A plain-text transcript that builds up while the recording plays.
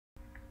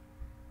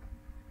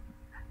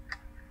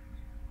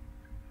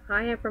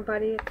Hi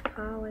everybody, it's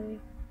Polly.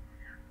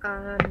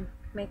 I'm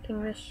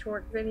making this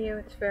short video.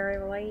 It's very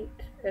late.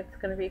 It's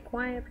going to be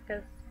quiet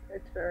because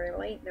it's very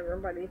late and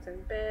everybody's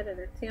in bed, and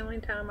it's the only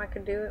time I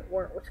could do it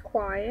where it was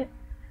quiet.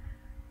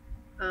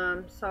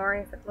 Sorry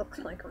if it looks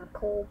like I'm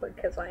cold,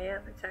 because I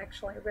am. It's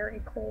actually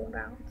very cold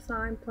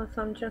outside, plus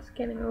I'm just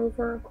getting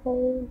over a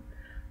cold.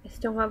 I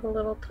still have a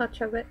little touch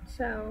of it,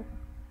 so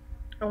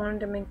I wanted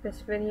to make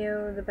this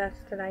video the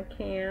best that I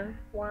can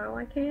while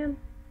I can.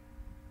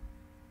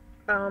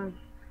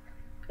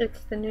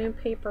 It's the new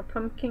paper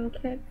pumpkin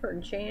kit for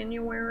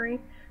January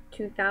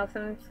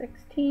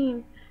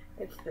 2016.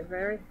 It's the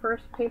very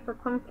first paper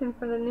pumpkin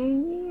for the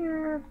new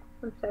year.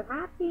 I'm so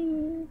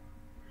happy.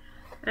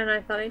 And I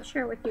thought I'd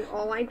share with you.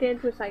 All I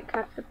did was I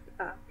cut the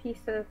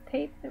piece of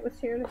tape that was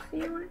here to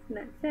seal it, and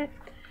that's it.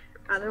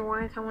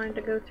 Otherwise, I wanted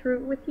to go through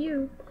it with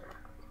you.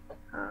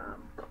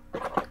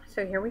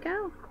 So here we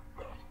go.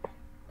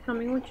 Tell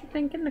me what you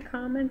think in the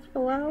comments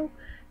below.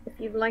 If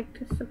you'd like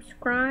to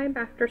subscribe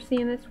after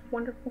seeing this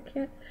wonderful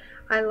kit.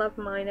 I love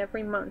mine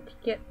every month. You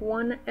get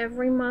one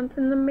every month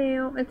in the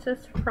mail. It's a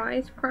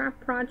surprise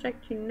craft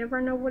project. You never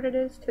know what it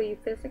is till you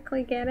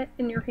physically get it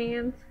in your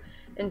hands.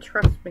 And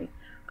trust me,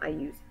 I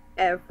use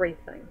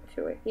everything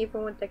to it.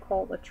 Even what they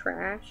call the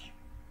trash.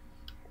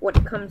 What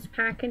it comes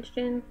packaged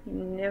in,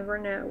 you never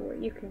know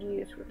what you could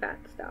use with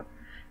that stuff.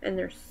 And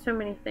there's so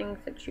many things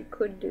that you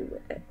could do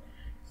with it.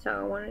 So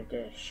I wanted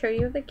to show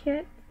you the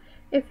kit.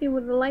 If you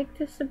would like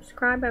to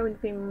subscribe, I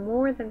would be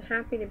more than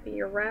happy to be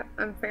your rep.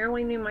 I'm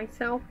fairly new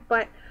myself,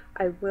 but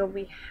I will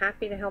be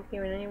happy to help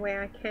you in any way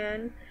I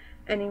can.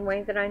 Any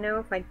way that I know.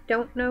 If I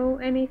don't know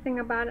anything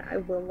about it, I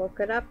will look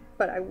it up,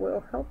 but I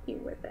will help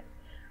you with it.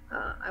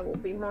 I will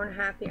be more than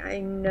happy. I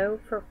know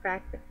for a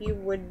fact that you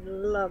would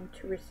love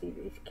to receive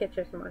these kits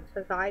as much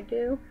as I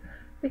do,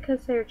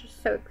 because they're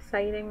just so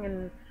exciting.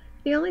 And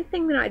the only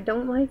thing that I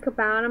don't like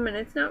about them, and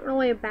it's not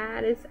really a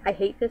bad, is I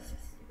hate the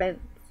suspense.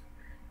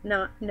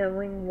 Not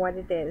knowing what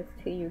it is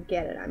till you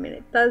get it. I mean,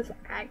 it does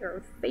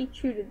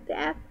aggravate you to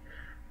death,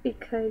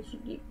 because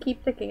you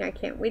keep thinking, I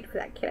can't wait for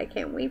that kit, I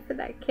can't wait for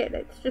that kit.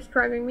 It's just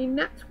driving me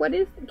nuts. What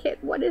is the kit?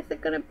 What is it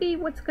going to be?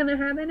 What's going to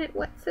have in it?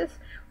 What's this?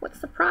 What's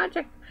the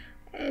project?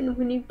 And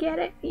when you get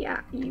it,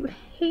 yeah, you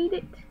hate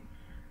it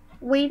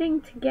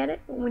waiting to get it,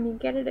 but when you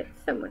get it,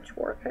 it's so much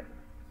worth it.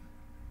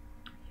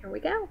 Here we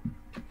go.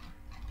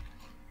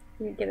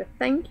 You get a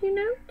thank you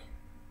note,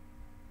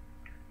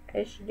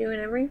 as you do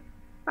in every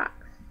box.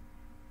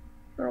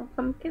 Little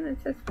pumpkin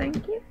that says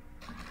thank you.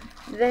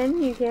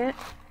 Then you get,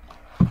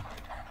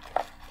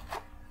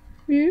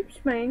 oops,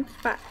 my ink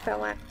spot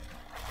fell out.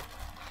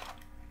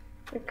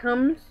 It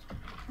comes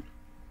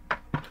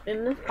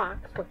in this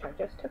box, which I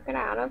just took it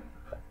out of.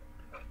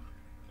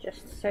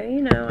 Just so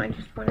you know, I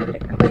just wanted to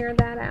clear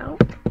that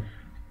out.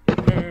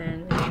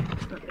 And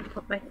let me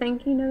put my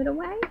thank you note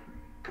away.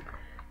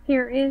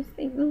 Here is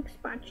the ink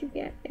spot you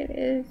get. It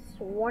is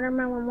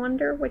Watermelon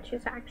Wonder, which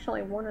is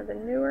actually one of the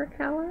newer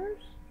colors.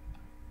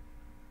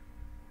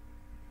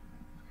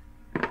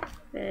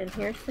 And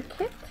here's the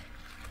kit.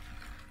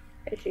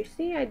 As you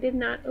see, I did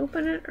not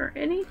open it or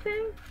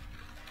anything.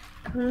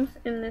 It comes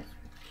in this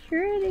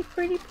pretty,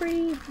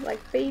 like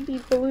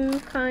baby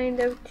blue kind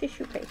of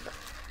tissue paper,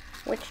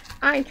 which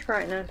I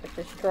try not to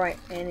destroy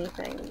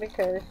anything,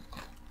 because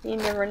you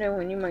never know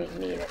when you might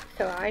need it.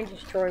 So I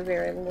destroy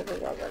very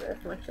little of it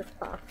as much as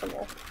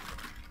possible.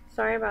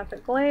 Sorry about the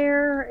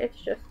glare. It's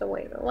just the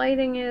way the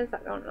lighting is. I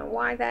don't know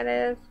why that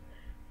is.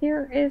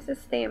 Here is a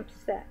stamp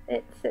set.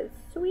 It says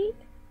Sweet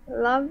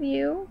Love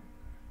You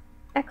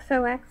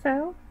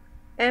XOXO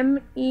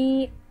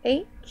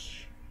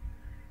MEH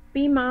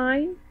Be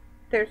Mine.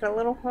 There's a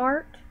little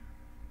heart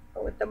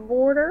with the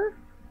border.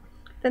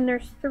 Then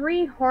there's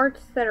 3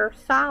 hearts that are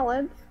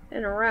solids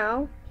in a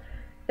row.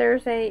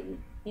 There's a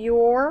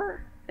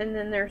your, and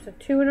then there's a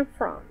to and a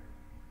from.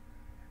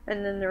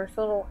 And then there's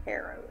little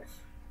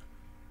arrows.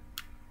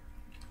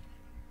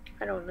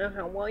 I don't know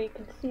how well you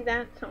can see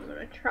that, so I'm going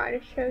to try to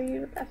show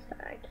you the best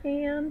that I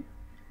can.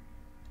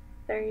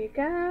 There you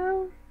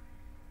go.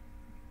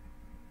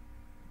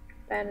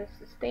 That is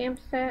the stamp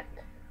set.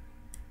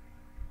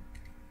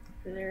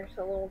 And there's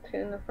a little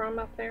to and the from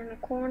up there in the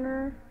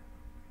corner.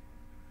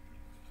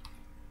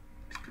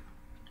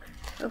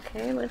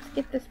 Okay, let's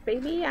get this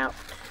baby out.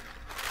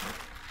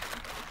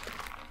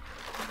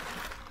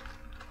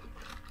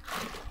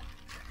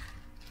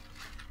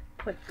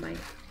 Put my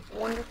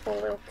wonderful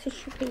little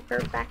tissue paper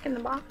back in the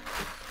box,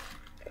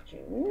 because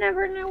you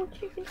never know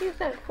what you can use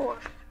that for.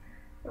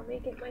 Let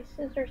me get my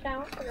scissors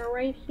out that are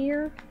right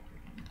here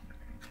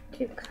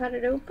to cut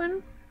it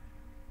open.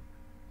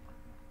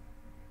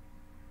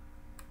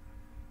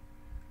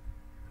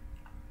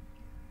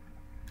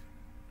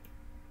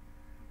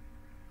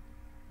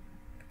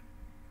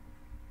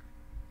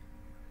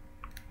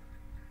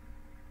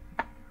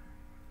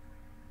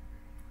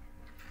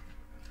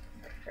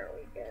 There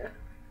we go.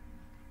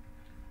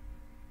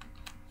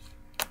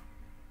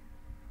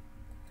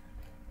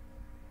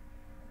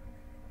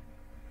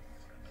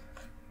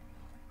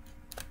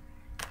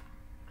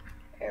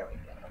 There we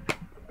go.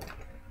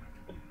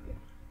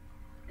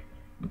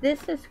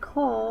 This is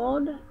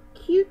called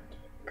Cute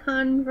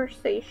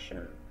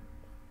Conversation.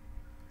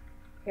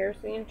 Here's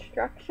the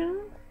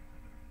instructions.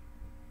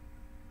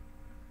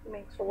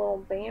 Makes a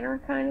little banner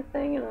kind of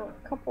thing and a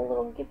couple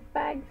little gift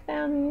bags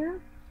down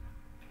here.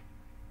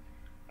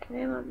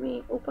 Okay, let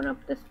me open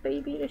up this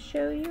baby to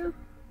show you.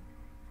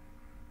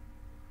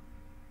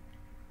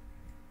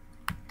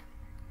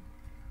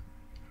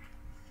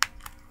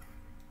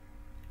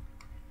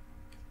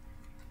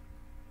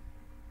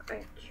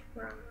 I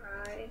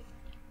try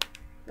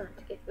not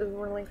to get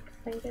overly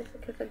excited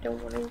because I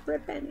don't want to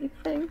rip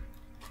anything.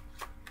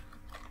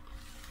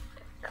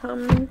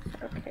 Comes,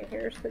 okay,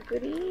 here's the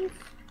goodies.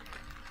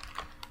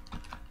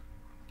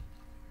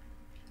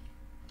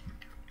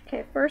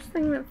 Okay, first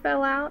thing that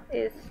fell out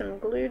is some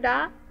glue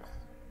dots.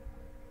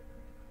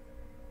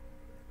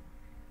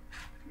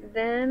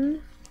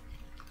 Then,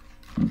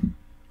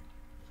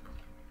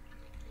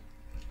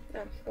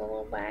 that's the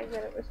little bag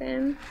that it was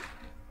in.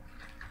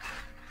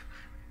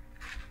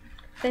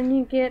 Then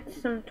you get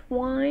some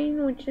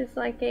twine, which is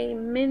like a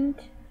mint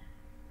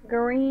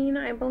green,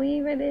 I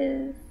believe it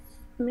is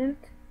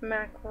mint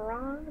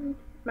macaron.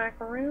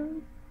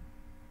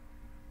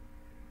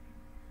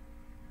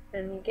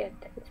 And you get,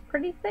 it's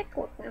pretty thick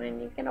looking,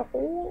 and you get a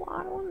whole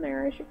lot on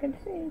there, as you can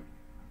see.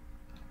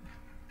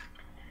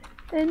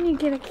 Then you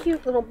get a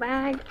cute little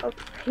bag of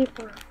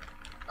paper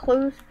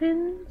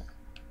clothespins.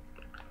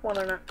 Well,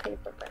 they're not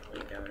paper, but you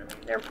know what I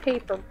mean. They're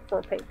paper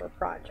for paper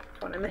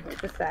projects, what I meant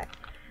to say.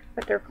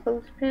 But they're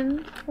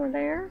clothespins for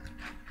there.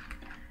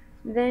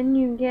 Then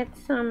you get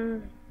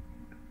some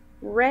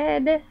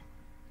red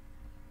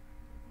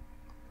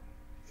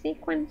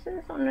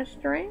sequences on the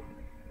string.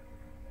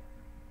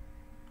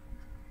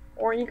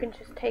 Or you can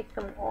just take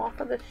them off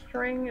of the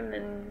string and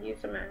then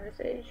use them as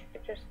is. You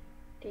could just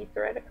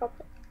de-thread a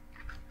couple.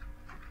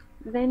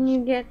 Then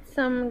you get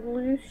some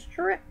glue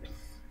strips.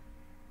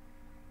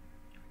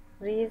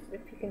 These,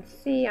 if you can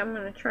see, I'm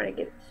going to try to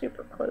get it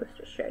super close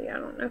to show you. I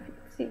don't know if you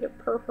can see the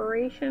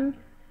perforation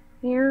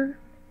here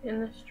in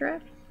the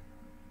strips.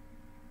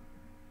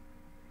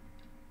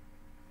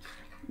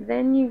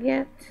 Then you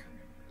get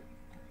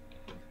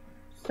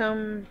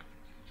some,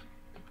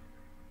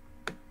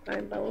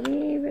 I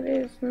believe it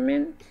is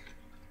mint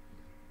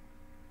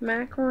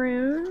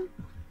macaroon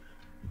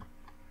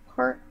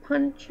heart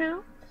punch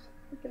outs.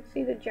 You can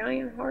see the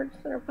giant hearts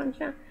that are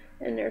punched out.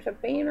 And there's a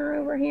banner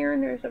over here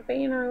and there's a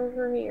banner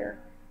over here.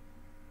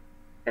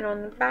 And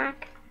on the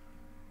back,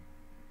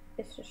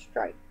 it's just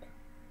striped.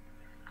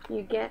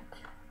 You get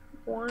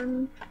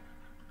 1,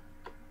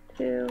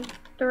 2,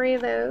 3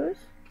 of those.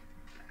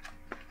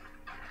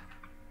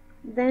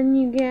 Then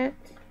you get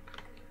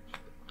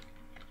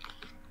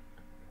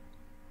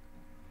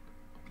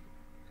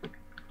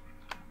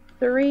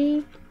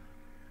three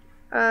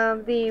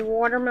of the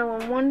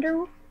Watermelon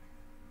Wonder,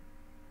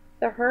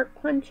 the Heart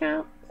Punch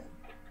Outs,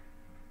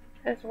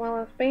 as well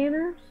as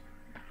banners.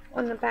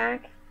 On the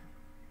back,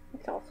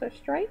 it's also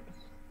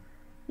stripes.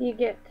 You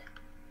get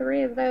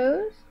 3 of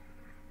those.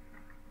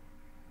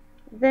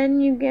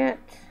 Then you get,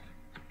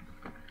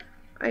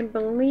 I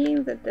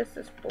believe that this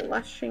is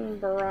Blushing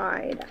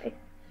Bride, I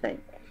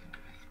think.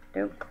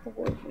 Don't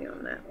quote me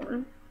on that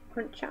one.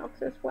 Punch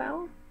outs as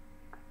well.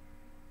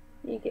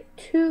 You get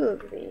 2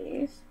 of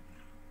these.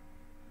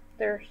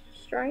 They're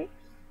stripes.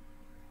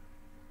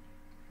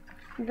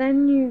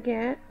 Then you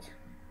get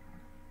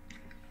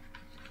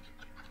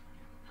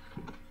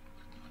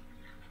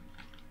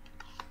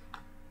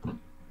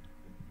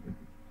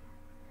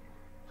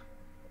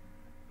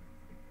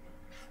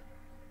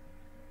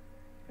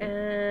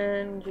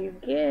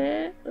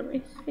let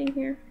me see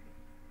here,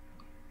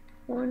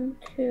 1,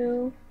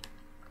 2,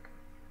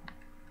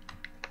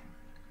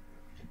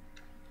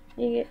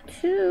 you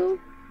get 2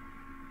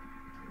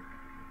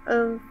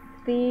 of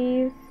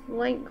these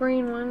light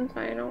green ones.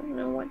 I don't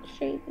know what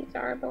shade these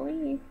are, I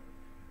believe.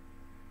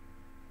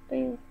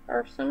 They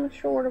are some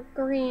sort of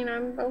green. I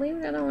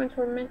believe the other ones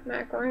were mint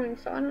macaroon,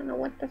 so I don't know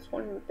what this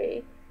one would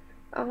be.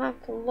 I'll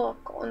have to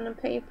look on the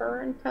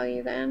paper and tell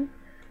you then.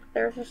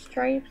 There's the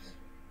stripes.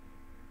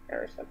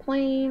 There's the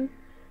plain.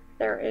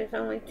 There is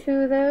only 2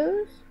 of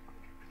those.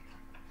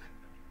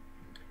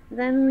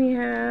 Then we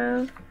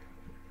have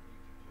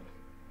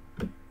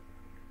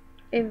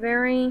a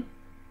very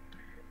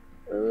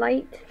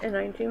light, and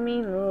I do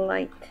mean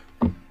light,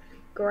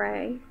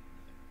 gray.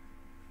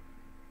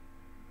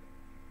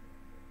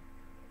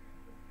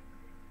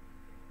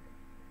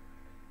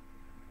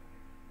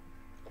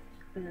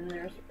 And then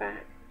there's the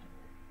back.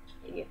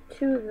 You get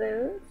 2 of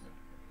those.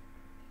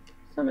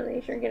 Some of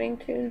these you're getting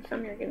 2 and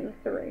some you're getting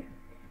 3.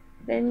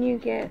 Then you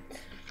get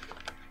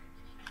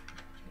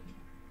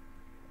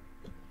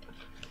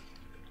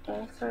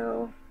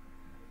also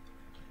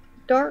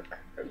dark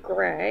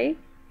gray,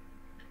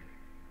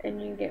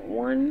 and you get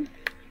 1,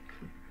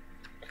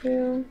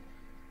 2,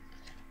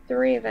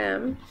 3 of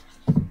them.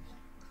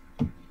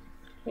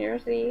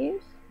 Here's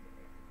these,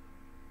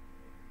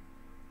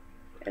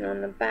 and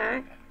on the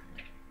back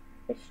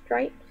is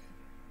stripes,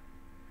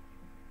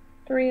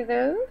 3 of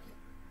those.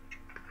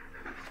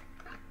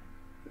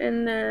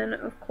 And then,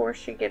 of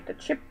course, you get the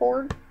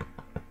chipboard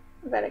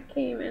that it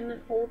came in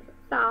and holds it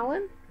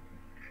solid.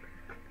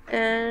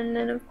 And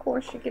then, of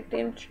course, you get the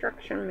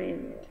instruction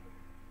manual,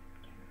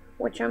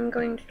 which I'm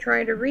going to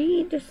try to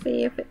read to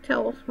see if it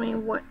tells me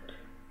what.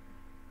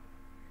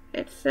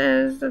 It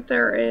says that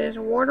there is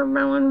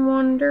Watermelon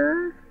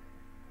Wonder,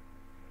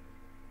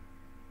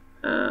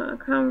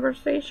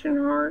 Conversation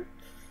Hearts,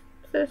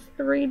 it says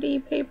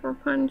 3D paper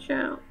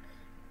punch-outs,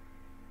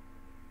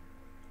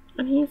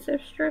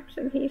 adhesive strips,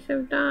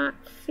 adhesive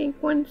dots,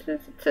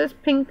 sequences. It says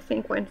pink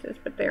sequences,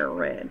 but they are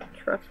red.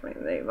 Trust me,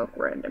 they look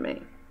red to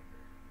me.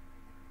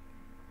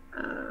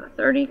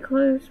 30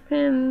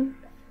 clothespins.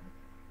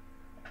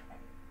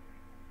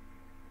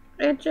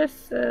 It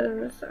just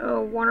says,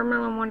 oh,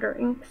 Watermelon Wonder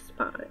ink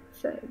spot, it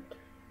said.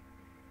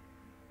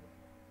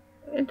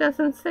 It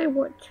doesn't say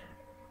what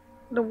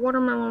the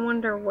Watermelon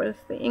Wonder was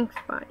the ink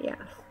spot, yes.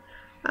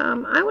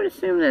 I would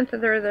assume that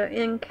they're the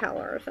ink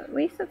colors. At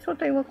least that's what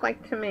they look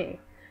like to me.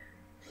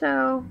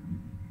 So,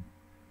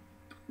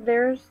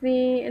 there's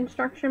the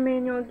instruction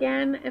manual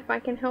again. If I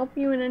can help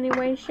you in any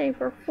way, shape,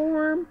 or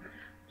form,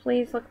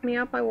 please look me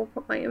up. I will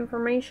put my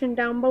information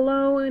down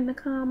below in the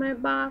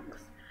comment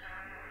box.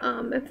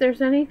 If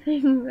there's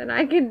anything that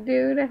I can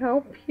do to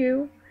help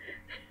you,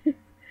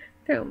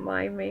 don't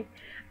mind me.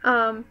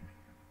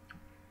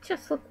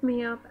 Just look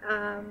me up.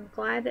 I'm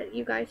glad that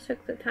you guys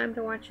took the time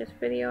to watch this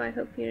video. I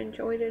hope you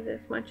enjoyed it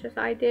as much as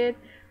I did.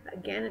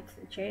 Again, it's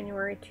the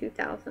January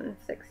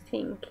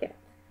 2016 kit.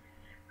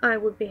 I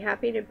would be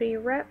happy to be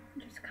your rep.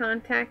 Just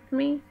contact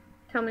me.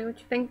 Tell me what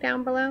you think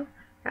down below.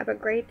 Have a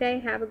great day.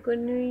 Have a good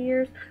New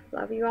Year's.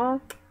 Love you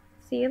all.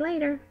 See you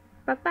later.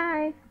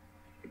 Bye-bye.